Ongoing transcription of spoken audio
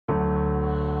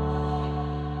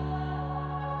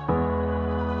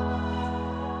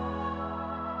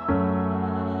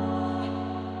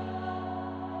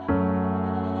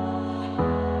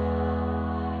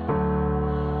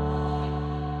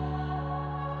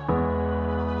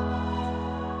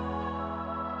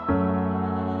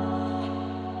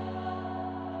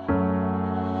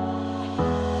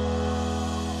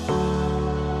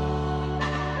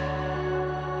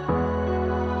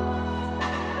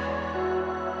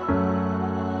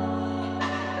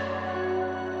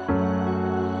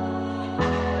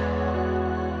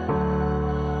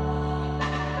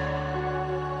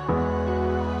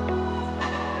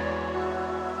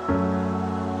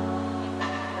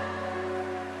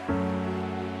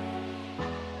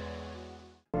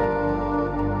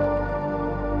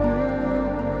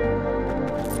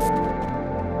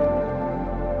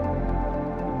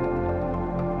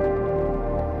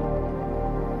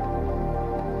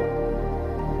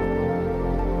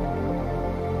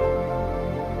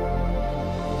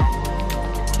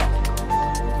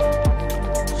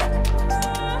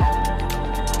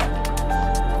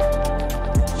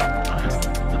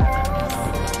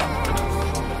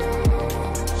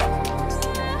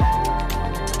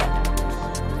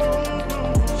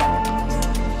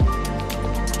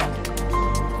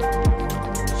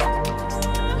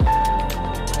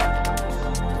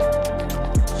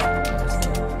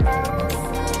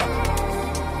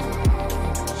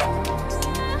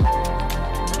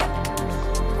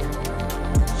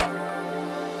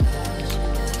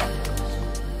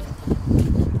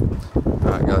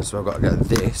so I've got to get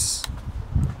this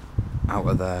out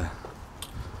of there.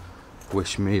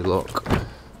 Wish me luck.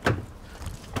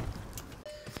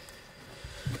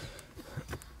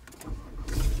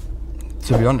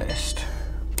 To be honest,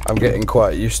 I'm getting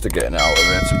quite used to getting out of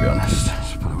here, to be honest.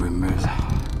 Let's put the windmills.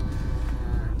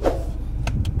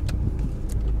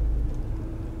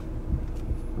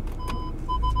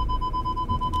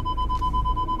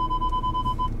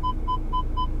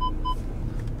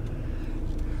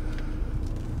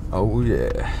 Oh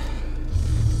yeah.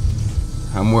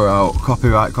 And we're out.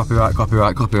 Copyright, copyright,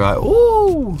 copyright, copyright.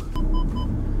 Ooh!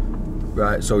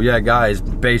 Right, so yeah guys,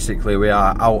 basically we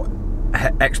are out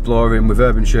exploring with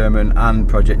Urban Sherman and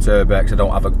Project Urbex. I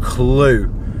don't have a clue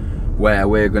where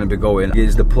we're going to be going.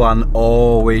 Is the plan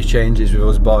always changes with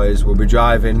us boys. We'll be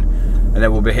driving and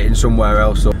then we'll be hitting somewhere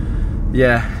else. So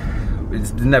yeah,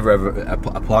 it's never ever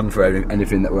a plan for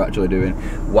anything that we're actually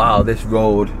doing. Wow, this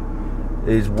road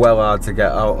is well hard to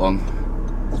get out on.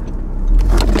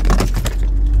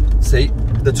 See,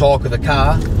 the torque of the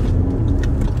car.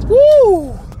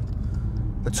 Woo!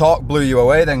 The torque blew you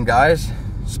away then, guys.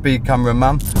 Speed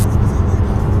cameraman.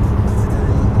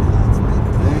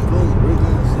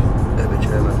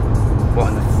 What,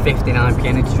 the 59p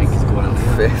energy drink is going on?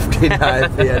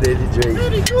 59p energy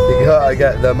drink. You gotta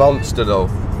get the monster though,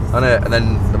 innit? And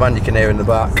then the man you can hear in the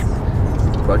back.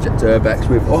 Project Urbex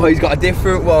with, oh, he's got a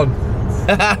different one.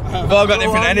 We've all got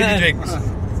different energy drinks.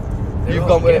 You've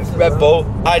gone with Red Bull.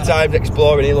 High Times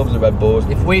exploring, he loves the Red Bulls.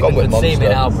 If we could see me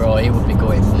now, bro, he would be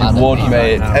going mad. He would,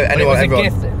 mate. Anyone, it was a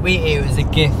gift. It was a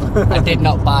gift. I did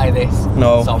not buy this,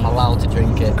 no, so I'm allowed to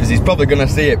drink it. Because he's probably going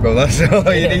to see it, brother, so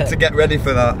you need to get ready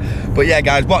for that. But yeah,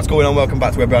 guys, what's going on? Welcome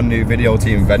back to a brand new video,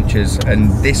 Team Ventures.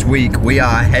 And this week we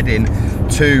are heading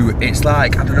to, it's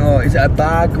like, I don't know, is it a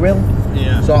bar grill?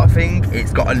 Yeah. Sort of thing.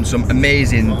 It's gotten some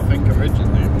amazing... Well, I think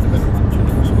originally it would have been a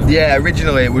mansion. Yeah,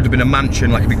 originally it would have been a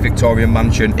mansion, like a big Victorian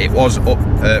mansion. It was up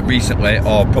recently,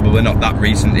 or probably not that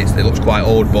recent, it looks quite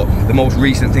old, but the most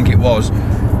recent thing it was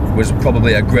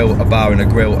probably a grill, a bar and a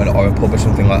grill, or a pub or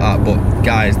something like that. But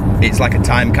guys, it's like a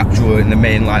time capsule in the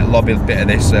main like lobby bit of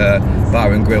this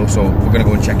bar and grill, so we're gonna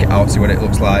go and check it out, see what it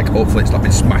looks like. Hopefully it's not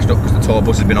been smashed up because the tour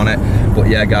bus has been on it. But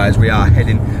yeah guys, we are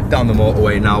heading down the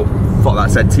motorway now. Thought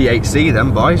that said THC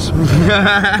then, boys.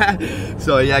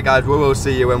 So yeah guys, we will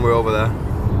see you when we're over there.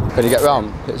 Can you get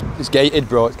round? It's gated,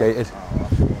 bro, it's gated.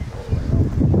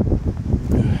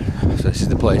 So this is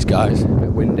the place, guys. A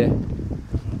bit windy.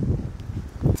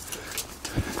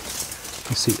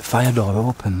 You see the fire door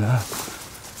open there.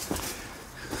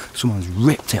 Someone's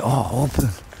ripped it all open.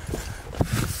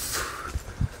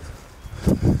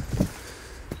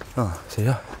 Oh, see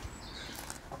ya.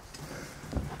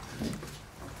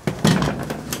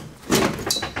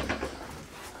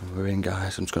 We're in,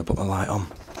 guys. I'm just going to put my light on.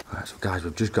 Right, so guys,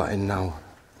 we've just got in now.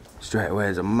 Straight away,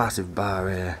 there's a massive bar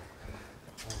here.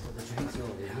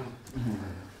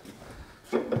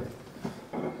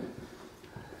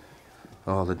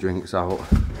 All the drinks out.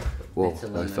 Whoa,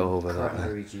 they fell over that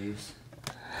there. Juice.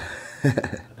 I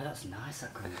bet that's nice,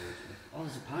 that cranberry juice. Oh,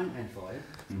 there's a pint there for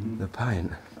you. The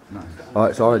pint? Nice. Oh,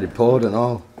 it's already poured and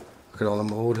all. Look at all the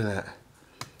mould in it.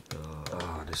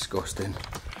 Oh, disgusting.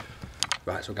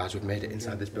 Right, so guys, we've made it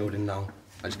inside this building now.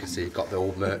 As you can see, got the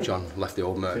old merch on. Left the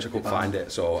old merch, I couldn't find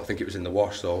it, so I think it was in the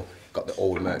wash, so got the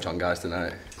old merch on, guys,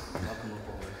 tonight.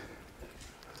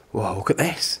 Whoa, look at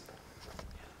this.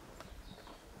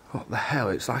 What the hell?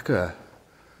 It's like an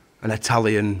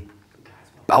Italian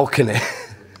balcony.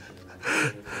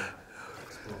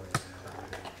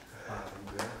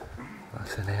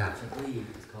 What's in here?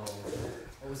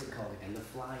 What was it called again? The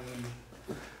flying...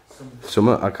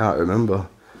 Something, I can't remember.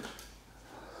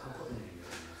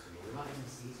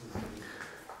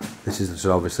 This is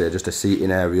obviously just a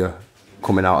seating area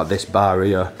coming out of this bar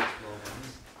here.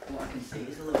 What I can see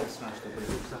is a little bit smashed up, but it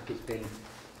looks like it's been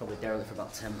probably derelict for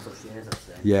about 10 plus years, I'd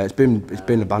say. Yeah, it's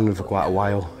been abandoned for quite a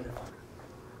while.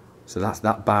 So that's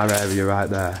that bar area right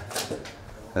there.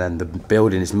 And then the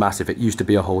building is massive. It used to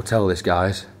be a hotel, this,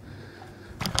 guys.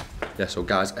 Yeah, so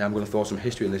guys, I am going to throw some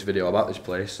history in this video about this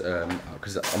place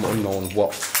because I'm unknown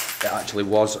what it actually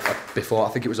was before. I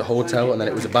think it was a hotel and then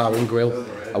it was a bar and grill.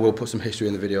 I will put some history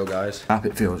in the video, guys.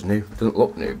 It feels new. Doesn't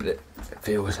look new, but it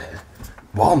feels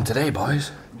warm today,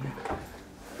 boys.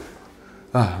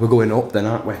 Ah, we're going up then,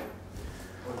 aren't we?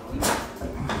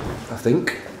 I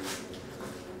think.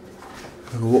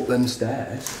 We'll go up them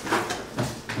stairs.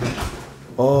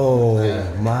 Oh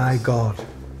my God.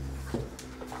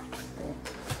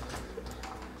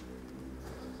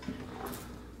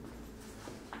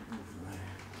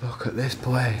 Look at this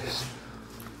place.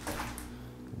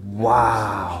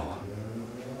 Wow.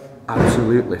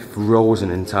 Absolutely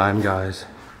frozen in time, guys.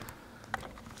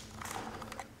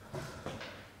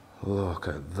 Look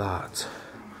at that.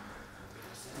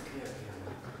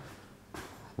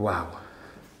 Wow.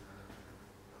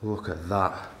 Look at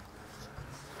that.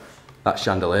 That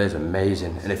chandelier is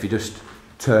amazing. And if you just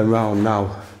turn around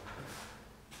now,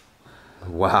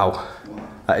 wow,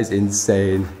 that is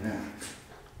insane.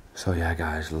 So yeah,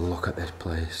 guys, look at this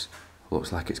place.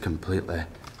 Looks like it's completely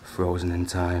frozen in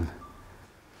time.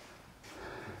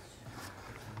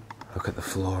 Look at the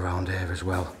floor around here as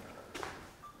well.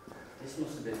 This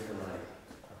must have been for like,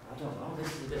 I don't know,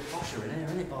 this is a bit posher in here,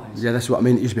 isn't it, boys? Yeah, that's what I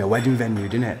mean. It used to be a wedding venue,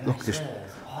 didn't it? Look, just,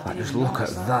 like, just look at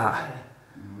that.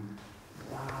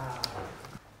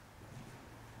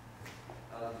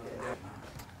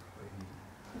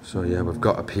 So yeah, we've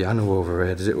got a piano over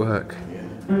here. Does it work?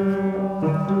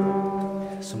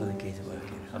 Some of the keys are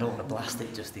working. I don't want to blast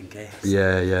it just in case.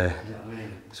 Yeah, yeah. You know what I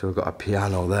mean? So we've got a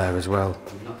piano there as well.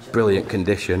 Brilliant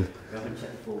condition. We haven't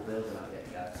checked the full building out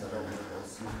yet, guys, so I don't want to go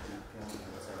smacking that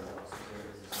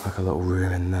piano. Like a little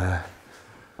room in there.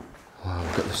 Wow,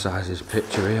 look at the size of this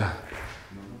picture here.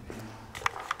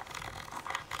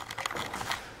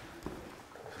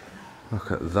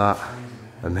 Look at that.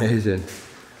 Amazing.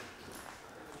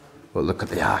 But look at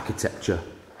the architecture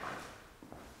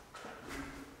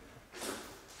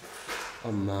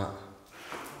on that.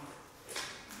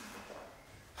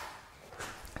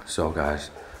 So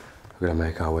guys, we're gonna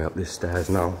make our way up these stairs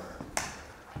now.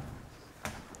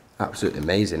 Absolutely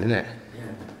amazing, isn't it? Yeah.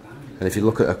 And if you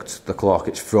look at the clock,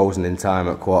 it's frozen in time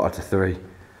at 3:15.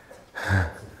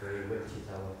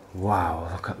 Wow,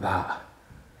 look at that.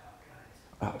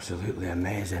 Absolutely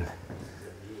amazing.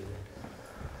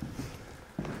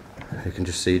 You can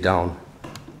just see down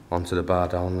onto the bar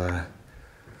down there.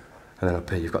 And then up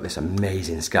here you've got this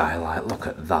amazing skylight. Look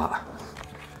at that.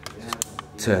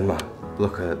 Turn my,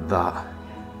 look at that.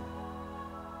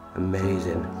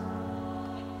 Amazing.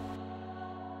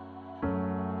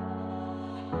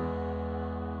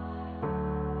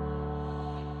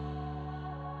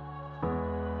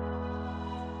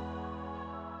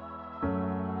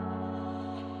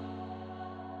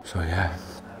 So yeah,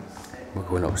 we're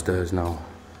going upstairs now.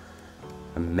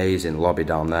 Amazing lobby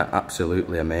down there,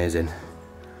 absolutely amazing.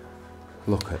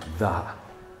 Look at that.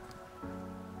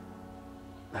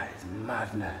 That is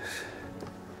madness.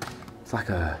 It's like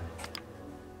a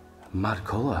mad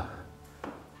colour.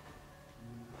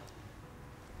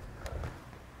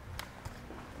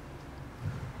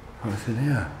 What's in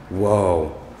here?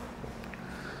 Whoa.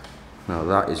 Now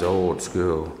that is old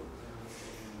school.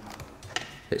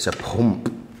 It's a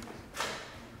pump.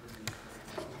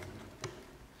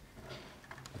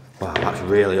 Wow, that's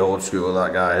really old school,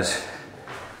 that, guys.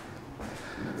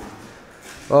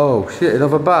 Oh shit,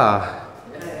 another bar.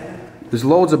 There's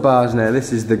loads of bars in there.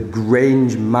 This is the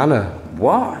Grange Manor.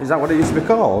 What? Is that what it used to be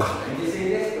called?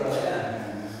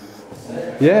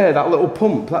 Yeah, that little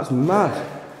pump, that's mad.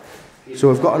 So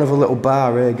we've got another little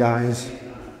bar here, guys.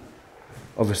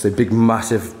 Obviously, big,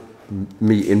 massive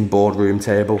meeting boardroom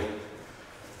table.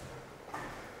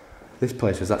 This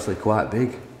place was actually quite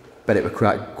big. Bet it was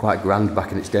quite grand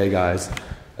back in its day, guys.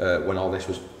 When all this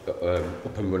was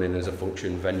up and running as a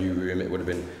function venue room, it would have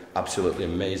been absolutely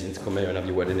amazing to come here and have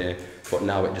your wedding here. But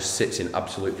now it just sits in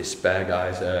absolute despair,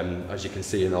 guys. As you can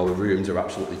see, in all the rooms are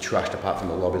absolutely trashed, apart from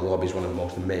the lobby. The lobby is one of the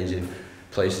most amazing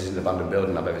places in the abandoned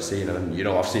building I've ever seen. And you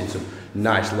know, I've seen some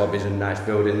nice lobbies and nice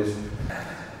buildings.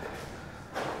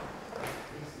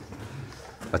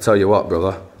 I tell you what,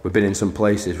 brother, we've been in some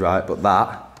places, right? But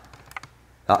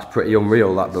that's pretty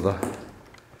unreal, that, brother.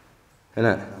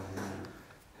 Isn't it?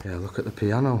 Yeah, look at the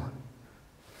piano.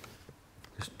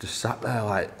 Just sat there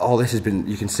like, oh, this has been,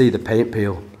 you can see the paint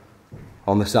peel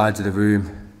on the sides of the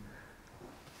room.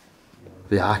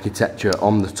 The architecture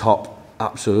on the top,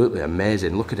 absolutely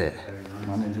amazing. Look at it.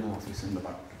 Manager's office in the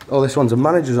back. Oh, this one's a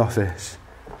manager's office.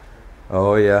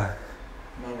 Oh, yeah.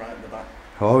 No, right in the back.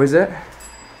 Oh, is it?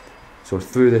 So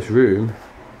through this room,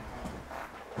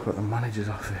 we've got the manager's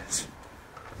office.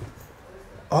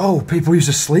 Oh, people used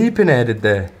to sleep in here, did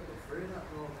they?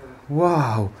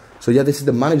 Wow. So yeah, this is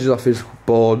the manager's office.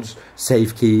 Boards,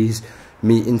 safe keys,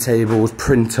 meeting tables,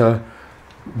 printer,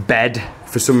 bed.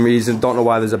 For some reason, don't know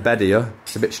why there's a bed here.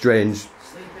 It's a bit strange.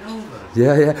 Sleeping over?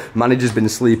 Yeah, yeah. Manager's been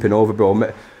sleeping over,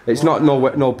 bro. It's not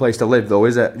no place to live, though,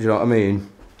 is it? Do you know what I mean?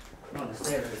 Not the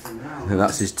state of it's in now. And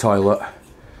that's his toilet.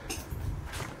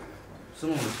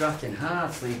 Someone was drafting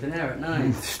hard sleeping there at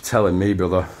night. Just telling me,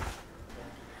 brother.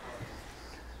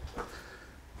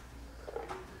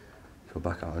 Go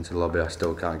back out into the lobby. I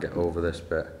still can't get over this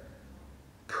bit.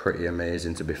 pretty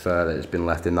amazing, to be fair, that it's been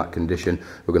left in that condition.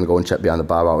 We're going to go and check behind the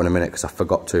bar out in a minute because I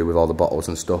forgot to with all the bottles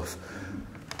and stuff.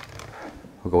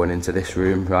 We're going into this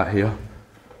room right here,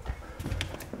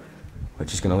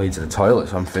 which is going to lead to the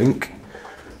toilets, I think.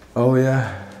 Oh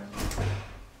yeah.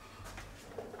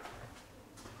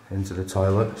 Into the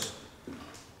toilets.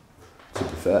 To be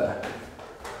fair,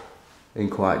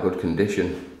 in quite good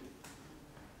condition.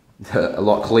 A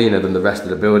lot cleaner than the rest of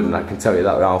the building, I can tell you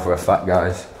that now for a fact,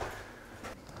 guys.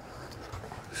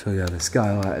 So yeah, the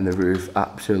skylight and the roof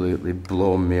absolutely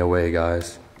blown me away,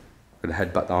 guys. I'm gonna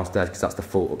head back downstairs because that's the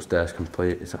full upstairs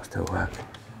complete. Does that still work?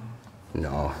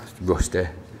 No, it's rusty.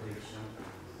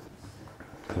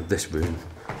 This room,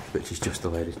 which is just the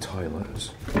ladies' toilets,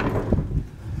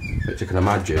 which you can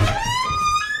imagine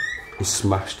is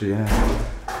smashed, yeah.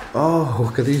 Oh,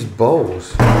 look at these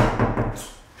bowls.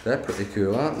 They're pretty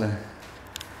cool, aren't they?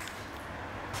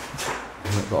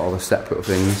 They've got all the separate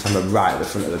things. I'm right at the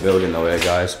front of the building though here,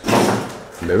 guys.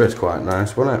 The mirror's quite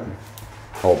nice, wasn't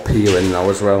it? All peeling now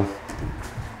as well.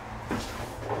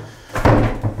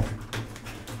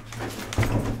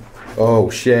 Oh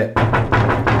shit.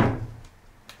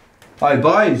 Hi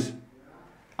boys.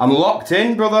 I'm locked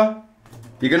in, brother.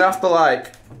 You're gonna have to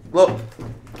like, look.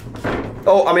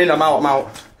 Oh, I'm in, I'm out.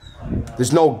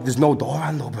 There's no door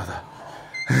handle, brother.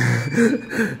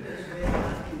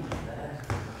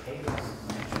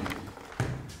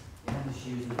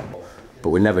 But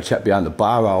we never checked behind the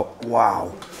bar out.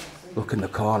 Wow, look in the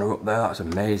corner up there, that's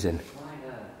amazing.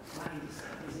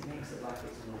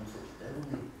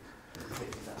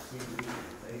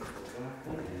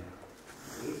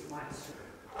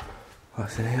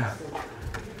 What's in here?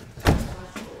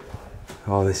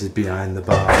 Oh, this is behind the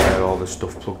bar where all the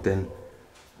stuff plugged in.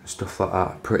 Stuff like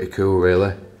that, pretty cool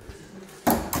really.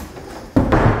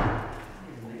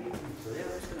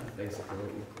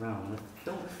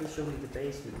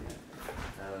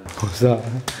 What's that?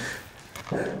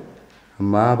 A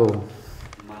marble.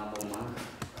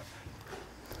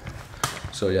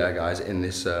 So yeah guys, in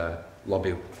this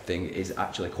lobby thing is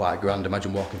actually quite grand.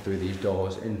 Imagine walking through these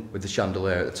doors in with the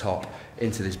chandelier at the top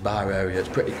into this bar area. It's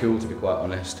pretty cool, to be quite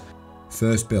honest.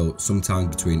 First built sometime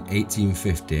between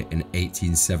 1850 and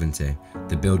 1870,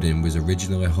 the building was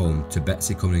originally home to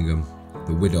Betsy Cunningham,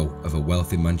 the widow of a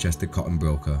wealthy Manchester cotton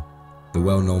broker. The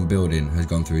well-known building has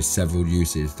gone through several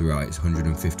uses throughout its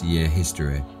 150-year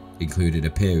history, including a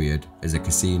period as a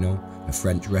casino, a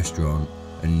French restaurant,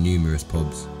 and numerous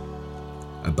pubs.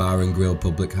 A bar and grill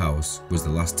public house was the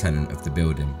last tenant of the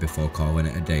building before calling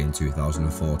it a day in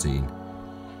 2014.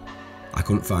 I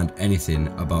couldn't find anything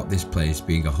about this place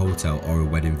being a hotel or a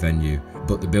wedding venue,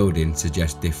 but the building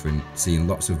suggests different, seeing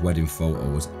lots of wedding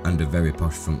photos and a very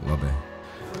posh front lobby.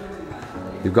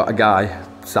 You've got a guy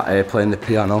sat here playing the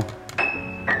piano,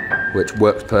 which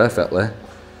works perfectly.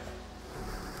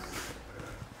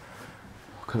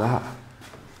 Look at that.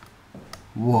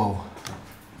 Whoa.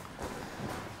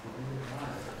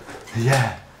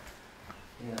 Yeah.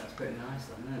 Yeah, that's pretty nice,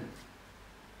 isn't it?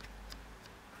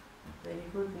 Very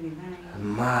good, very nice.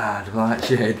 Mad, like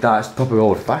shit, that's proper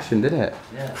old fashioned, isn't it?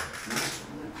 Yeah.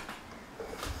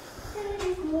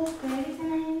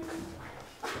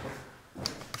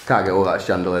 Can't get all that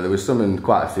chandelier. There was some in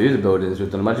quite a few of the buildings we've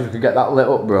done. Imagine if we could get that lit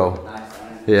up, bro. Nice,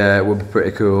 Yeah, it would be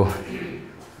pretty cool. pretty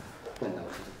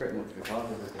much because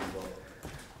of everything, but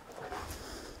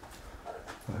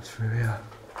What's through here?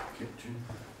 kitchen.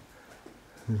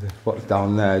 What's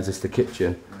down there? Is this the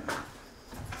kitchen?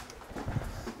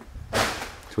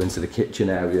 So into the kitchen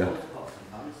area.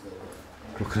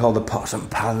 Look at all the pots and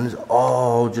pans.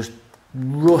 Oh, just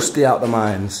rusty out the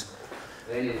mines.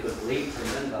 They need good bleach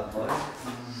and that boy.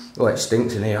 Oh, it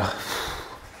stinks in here.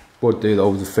 Would do though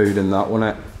with the food and that,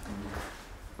 wouldn't it?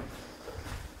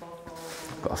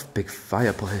 Got a big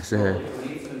fireplace here.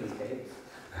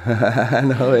 I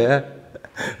know, yeah.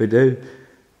 We do.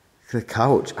 The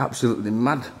couch, absolutely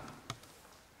mad.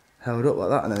 Held up like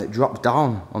that and then it drops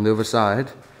down on the other side.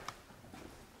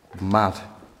 Mad.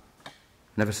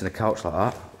 Never seen a couch like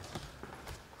that.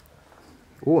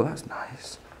 Oh, that's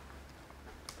nice.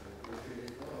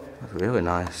 That's really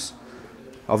nice.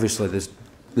 Obviously there's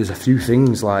a few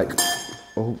things like,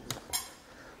 oh,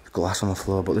 glass on the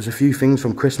floor, but there's a few things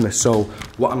from Christmas. So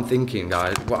what I'm thinking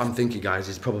guys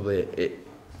is probably it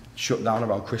shut down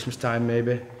around Christmas time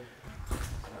maybe.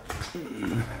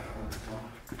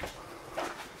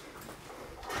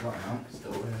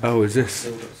 Oh, is this?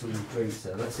 Still got some drinks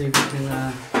there. Let's see if we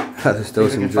can. There's still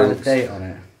some find a drinks. date on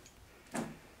it.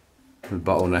 A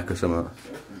bottleneck or something.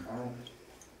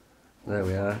 There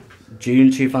we are.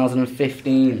 June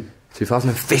 2015.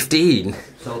 2015?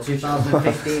 So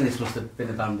 2015 this must have been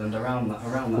abandoned around that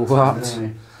What?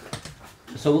 time.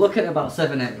 So we're looking at about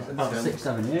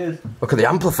 6-7 years. Look at the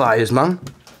amplifiers, man.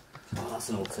 Oh, that's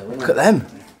an old till, isn't it? Look at them.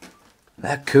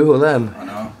 They're cool, them. I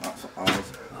know, that's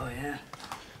ours. Oh yeah.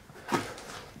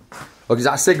 Look, is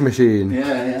that a cig machine?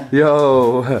 Yeah.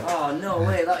 Yo. Oh no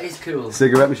way, that is cool.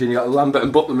 Cigarette machine. You got Lambert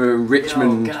and Butler in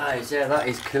Richmond. Yo, guys, yeah, that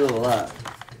is cool. That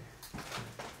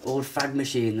old fag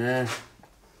machine there.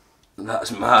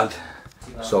 That's mad.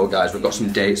 So guys, we've got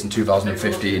some dates in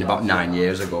 2015, about 9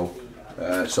 years ago.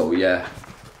 So yeah,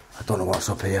 I don't know what's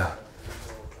up here.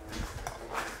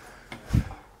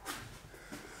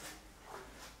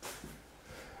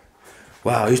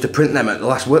 Wow, I used to print them at the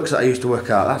last works that I used to work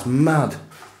at. That's mad.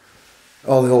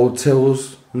 All the old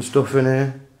tills and stuff in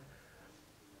here.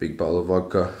 Big bottle of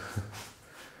vodka.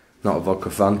 Not a vodka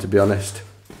fan, to be honest.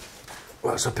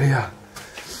 What's up here?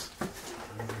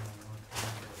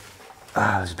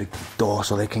 Ah, there's a big door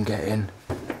so they can get in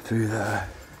through there.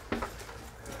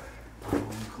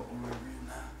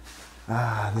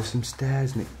 Ah, there's some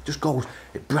stairs and it just goes,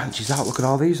 it branches out. Look at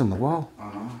all these on the wall.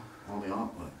 I know, all the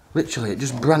artwork. Literally, it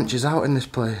just branches out in this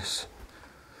place.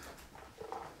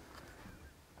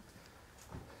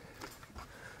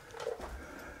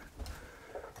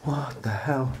 What the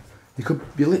hell? You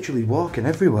could be literally walking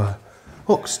everywhere.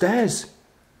 Look, stairs.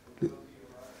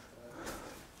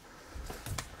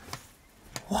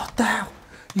 What the hell?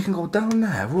 You can go down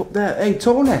there, up there. Hey,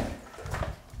 Tony.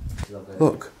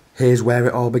 Look, here's where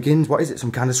it all begins. What is it?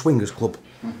 Some kind of swingers club?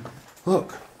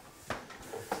 Look.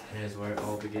 Here's where it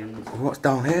all begins. What's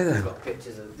down here then? We've got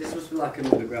pictures of this. Must be like an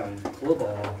underground club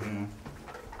or.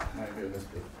 Maybe this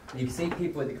bit. You can see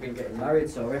people that have been getting married,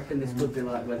 so I reckon this could be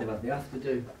like where they've had the after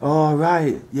do. Oh,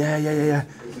 right. Yeah.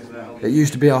 It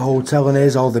used to be a hotel and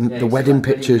here's all the wedding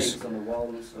pictures. On the wall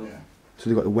and stuff. Yeah. So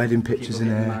they've got the wedding pictures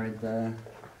People in getting there. married there.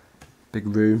 Big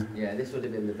room. Yeah, this would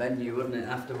have been the venue, wouldn't it?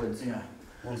 Afterwards. Yeah.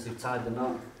 Once they've tied the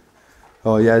knot.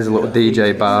 Oh yeah, there's a little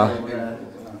DJ bar. Yeah.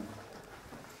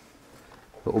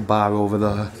 Little bar over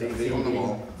there. TV on the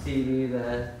wall. TV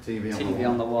there. TV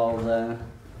on the wall there.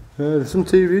 Yeah, there's some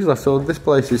TVs left, so this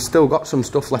place has still got some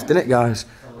stuff left in it, guys.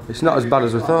 It's not as bad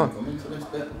as we thought.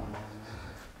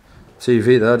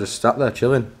 TV there, just sat there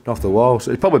chilling off the wall,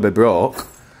 so it'd probably be broke.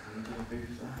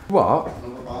 What?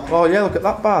 Oh yeah, look at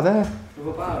that bar there.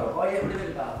 Oh yeah, it would have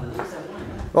been about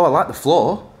Oh, I like the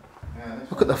floor.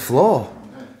 Look at the floor.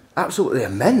 Absolutely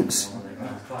immense.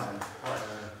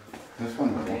 This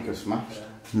one looks like a smashed.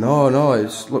 No,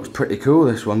 it looks pretty cool,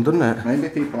 this one, doesn't it? Maybe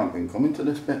people haven't been coming to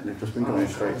this bit, they've just been going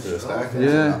straight to the staircase.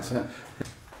 Yeah. And that's it.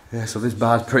 Yeah, so this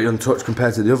bar's pretty untouched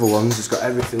compared to the other ones. It's got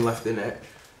everything left in it.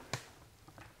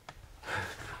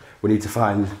 We need to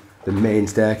find the main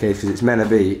staircase because it's meant to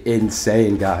be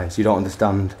insane, guys. You don't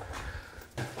understand.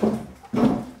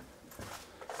 Oh,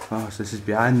 so this is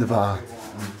behind the bar.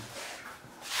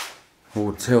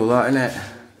 Old till, that, innit?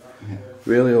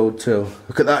 Really old till.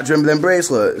 Look at that, do you remember them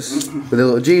bracelets? With the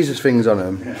little Jesus things on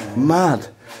them? Mad.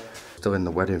 Still in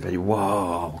the wedding venue.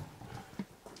 Whoa.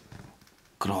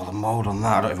 Look at all the mould on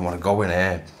that. I don't even want to go in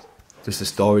here. Just a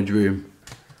storage room.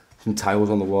 Some tiles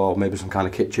on the wall, maybe some kind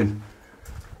of kitchen.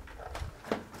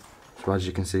 So as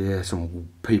you can see here, some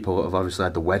people that have obviously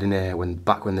had the wedding here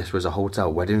back when this was a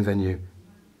hotel wedding venue.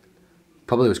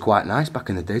 Probably was quite nice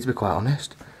back in the day, to be quite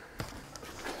honest.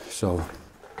 So,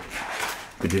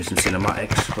 we do some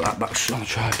cinematics, put that back on the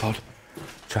tripod.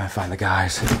 Try and find the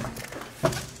guys.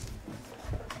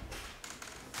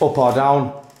 Up or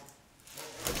down?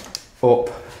 Up.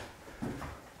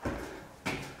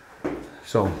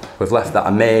 So, we've left that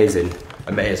amazing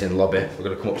lobby. We're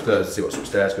going to come upstairs and see what's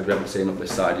upstairs because we haven't seen up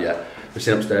this side yet. We've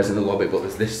seen upstairs in the lobby, but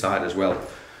there's this side as well.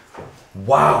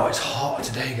 Wow, it's hot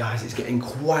today, guys. It's getting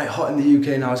quite hot in the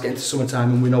UK now. It's getting to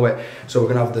summertime and we know it. So we're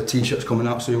going to have the t-shirts coming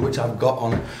out soon, which I've got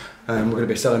on. We're going to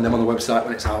be selling them on the website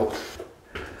when it's out.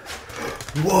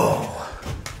 Whoa!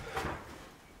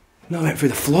 No, I went through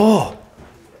the floor.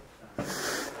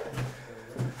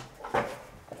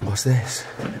 What's this?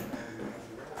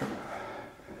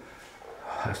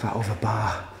 That's that other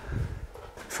bar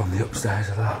from the upstairs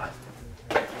of that.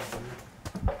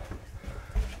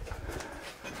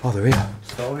 Oh, they're here.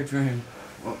 storage room.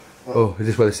 Oh, is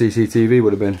this where the CCTV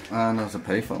would have been? And there's a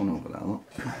payphone over there, look.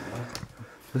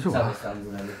 There's a Telly what? stands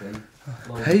and everything.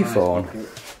 Payphone?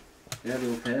 Yeah, the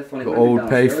old payphone. The old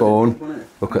payphone.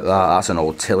 Look at that, that's an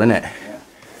old till, innit? Yeah.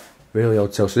 Really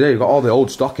old till. So yeah, you've got all the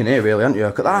old stock in here, really, haven't you?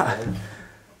 Look at that.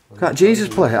 Look at that Jesus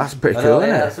plate, that's pretty cool, isn't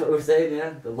yeah, it? that's what we're saying,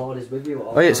 yeah. The Lord is with you.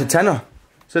 Oh yeah, it's a tenner.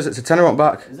 It says it's a tenner on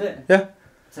back. Is it? Yeah.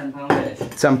 £10 fish.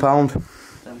 £10.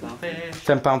 £10 fish.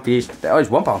 £10 fish. Oh, it's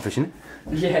 £1 fish, isn't it?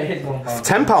 Yeah, it is £1.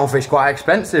 £10 fish, quite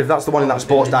expensive. That's the one in that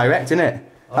Sports Direct, isn't it?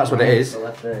 That's what it is.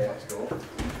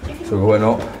 So we're going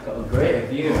up. Got a great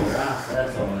view of grass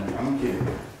there, Tommy. Thank you.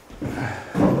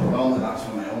 Only that's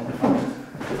for my own.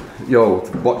 Yo,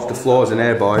 watch the floors in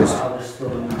here, boys. I'll just throw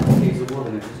a piece of wood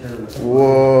in it.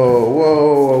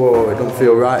 Whoa. It don't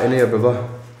feel right in here, brother.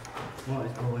 What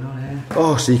is going on here?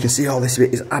 Oh, so you can see all this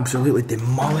bit is absolutely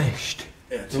demolished.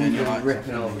 Yeah, turn your lights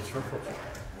Ripping off. over the truck.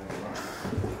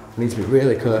 Need to be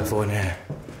really careful in here.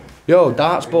 Yo,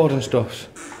 darts board and stuff.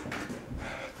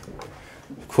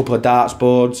 Couple of darts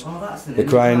boards. Oh, that's The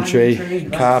crying tree.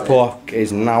 Car park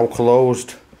is now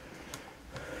closed.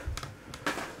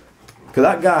 Look at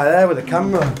that guy there with the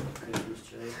camera.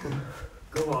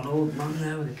 Go on, old man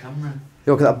there with the camera.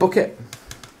 Yo, look at that bucket.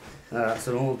 That's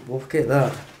an old bucket,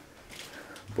 that.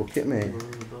 Bucket, mate.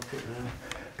 Bucket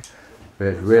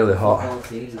there. It's really hot.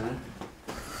 14 there.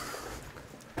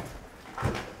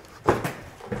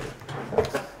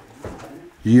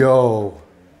 Yo,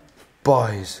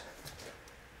 boys.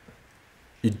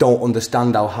 You don't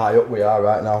understand how high up we are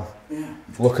right now. Yeah.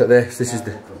 Look at this. This is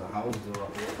the... Because the houses are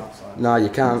up here, that's like... Nah, you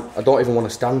can't. I don't even want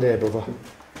to stand here, brother.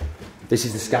 This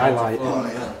is the skylight. Oh,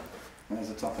 yeah. There's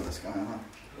the top of the sky, huh?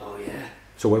 Oh, yeah.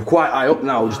 So we're quite high up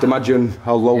now. Just imagine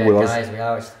how low we was. Guys, we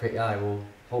are actually pretty high. We'll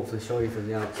hopefully show you from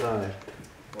the outside.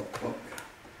 Look.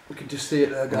 We can just see it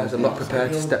there, guys. I'm not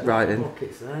prepared to step right in.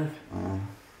 Buckets there.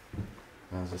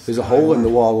 There's a hole in the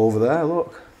wall over there,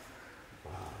 look.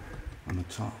 On the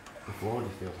top.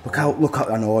 Look how,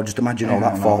 I know, just imagine all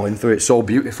that falling through. It's so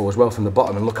beautiful as well from the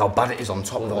bottom, and look how bad it is on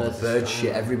top with all the bird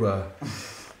shit everywhere.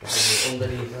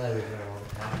 Underneath there we go.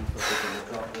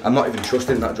 I'm not even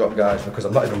trusting that drop, guys, because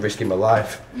I'm not even risking my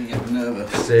life. You get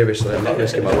nervous. Seriously, I'm not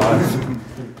risking my life.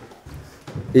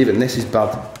 Even this is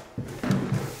bad.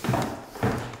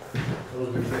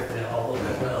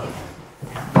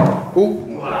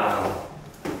 Ooh. Wow.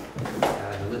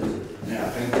 Yeah, I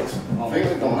think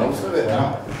we've done most of it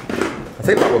now. I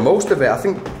think that were most of it. I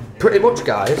think pretty much,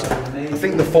 guys. I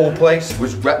think the full place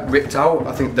was ripped out.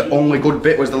 I think the only good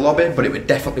bit was the lobby, but it was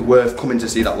definitely worth coming to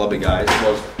see that lobby, guys. It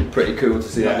was pretty cool to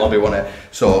see that lobby, wasn't it?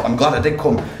 So I'm glad I did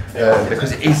come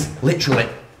because it is literally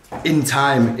in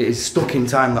time. It is stuck in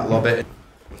time, that lobby. I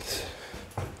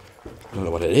don't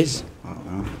know what it is. I don't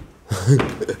know.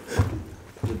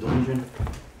 The dungeon.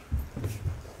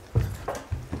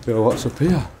 Yo, what's up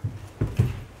here?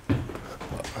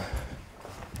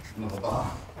 Another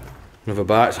bar. Another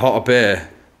bar. It's hot up here.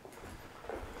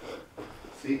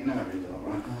 Seating areas,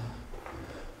 alright.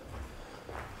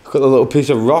 Look at the little piece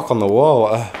of rock on the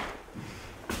wall.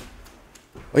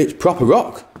 Wait, it's proper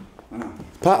rock.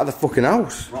 It's part of the fucking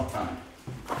house. Rock time.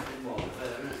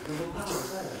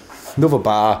 Another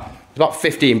bar. There's about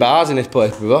 15 bars in this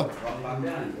place, brother.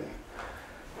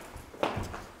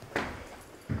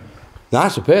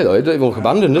 Nice up here though, it doesn't even look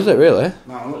abandoned, does it really?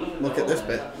 Now look at this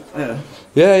bit. Yeah.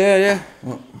 Yeah.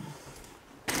 What?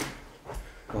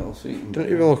 Little seating. Doesn't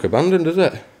even look abandoned, does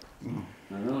it?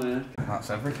 I know, yeah. That's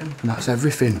everything. And that's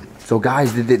everything. So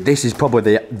guys, this is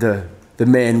probably the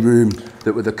main room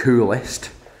that were the coolest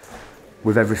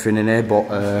with everything in here, but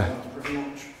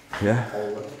yeah.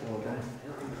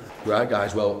 Right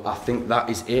guys, well I think that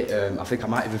is it. I think I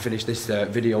might even finish this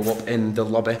video up in the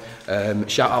lobby.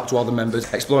 Shout out to all the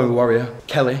members, Exploring Warrior,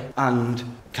 Kelly and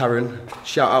Karen.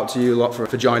 Shout out to you lot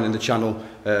for joining the channel.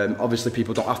 Obviously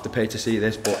people don't have to pay to see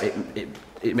this, but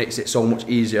it makes it so much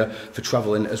easier for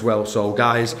travelling as well. So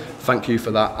guys, thank you for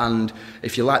that, and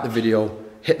if you like the video,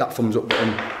 hit that thumbs up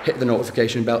button, hit the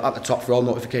notification bell at the top for all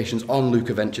notifications on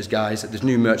Lukka Ventures, guys. There's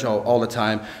new merch all the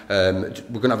time. We're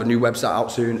going to have a new website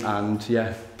out soon, and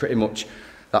yeah, pretty much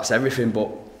that's everything, but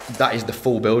that is the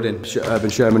full building. Urban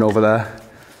Sherman over there.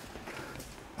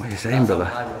 What are you saying, brother?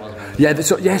 Yeah,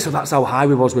 so that's how high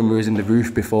we was when we was in the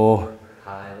roof before.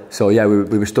 So yeah,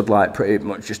 we were stood like pretty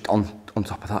much just on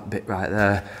top of that bit right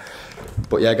there.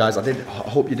 But yeah, guys, I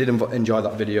hope you did enjoy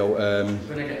that video. We're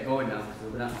gonna get going now, so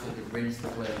we're gonna have to rinse the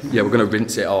place. Yeah, we're gonna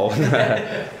rinse it all.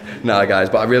 Nah, guys,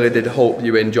 but I really did hope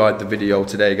you enjoyed the video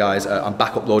today, guys. I'm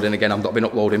back uploading again. I've not been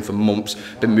uploading for months.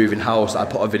 Been moving house. I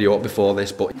put a video up before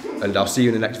this, and I'll see you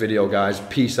in the next video, guys.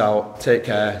 Peace out. Take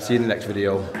care. See you in the next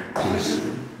video. Peace.